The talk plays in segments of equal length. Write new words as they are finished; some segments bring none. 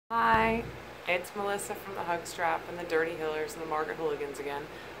Hi, it's Melissa from the Hug Strap and the Dirty Hillers and the Margaret Hooligans again.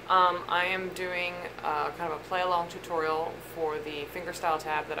 I am doing kind of a play-along tutorial for the fingerstyle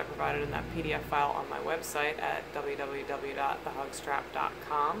tab that I provided in that PDF file on my website at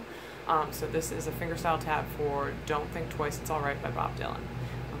www.thehugstrap.com. So this is a fingerstyle tab for Don't Think Twice, It's Alright by Bob Dylan.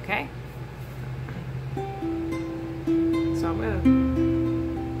 Okay? So I'm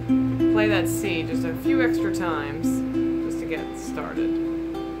going to play that C just a few extra times just to get started.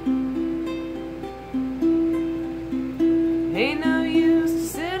 Ain't no use to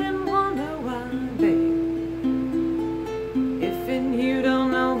sit and wonder why, babe, if you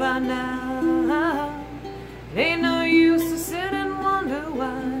don't know by now. Ain't no use to sit and wonder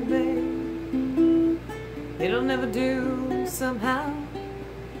why, babe, it'll never do somehow.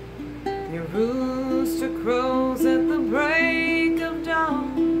 Your rooster crows at the break of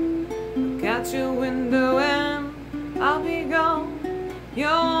dawn. Look out your window and I'll be gone.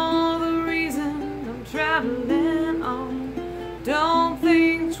 You're the reason I'm traveling on. Don't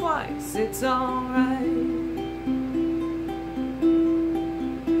think twice, it's alright.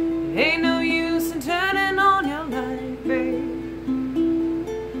 Ain't no use in turning on your light, babe.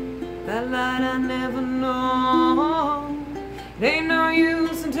 That light I never know. Ain't no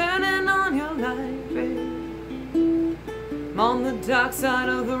use in turning on your light, babe. I'm on the dark side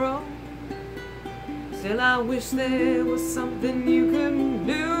of the road. Still I wish there was something you could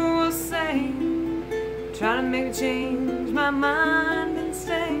do or say. Try to make me change my mind and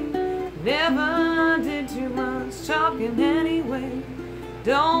stay. Never did too much talking anyway.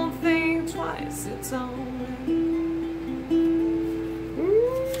 Don't think twice, it's alright.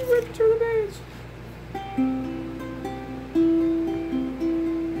 Ooh, rip to the beach.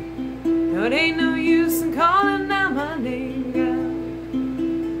 No, it ain't no use in calling out my name, girl,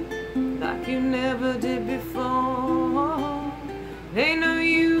 like you never did before. It ain't no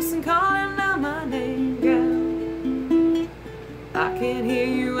use in calling out my name, girl. I can't hear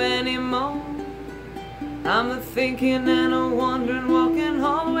you anymore. I'm a thinking and a wondering, walking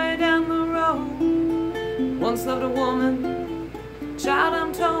all the way down the road. Once loved a woman, child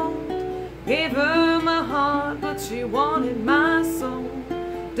I'm told, gave her my heart, but she wanted my soul.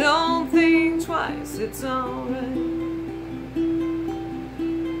 Don't think twice, it's alright.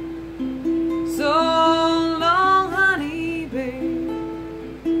 So long, honey, babe.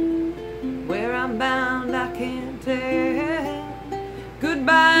 Where I'm bound, I can't tell.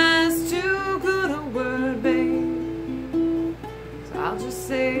 Goodbye's too good a word, babe. So I'll just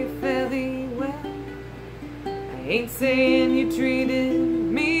say fare thee well. I ain't saying you treated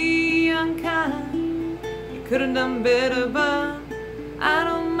me unkind. You could have done better, but I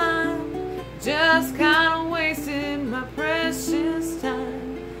don't mind. Just kinda wasted my precious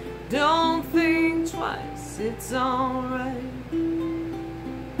time. Don't think twice, it's alright.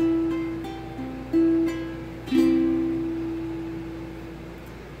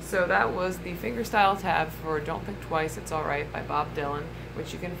 So that was the fingerstyle tab for Don't Think Twice, It's Alright by Bob Dylan,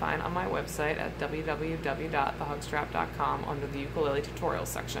 which you can find on my website at www.thehugstrap.com under the ukulele tutorials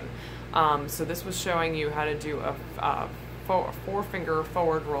section. So this was showing you how to do a four-finger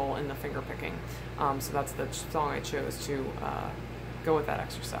forward roll in the finger picking. So that's the song I chose to go with that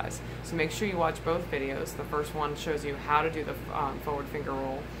exercise. So make sure you watch both videos. The first one shows you how to do the forward finger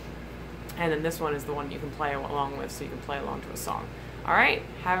roll, and then this one is the one you can play along with, so you can play along to a song. Alright,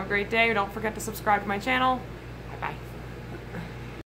 have a great day. Don't forget to subscribe to my channel.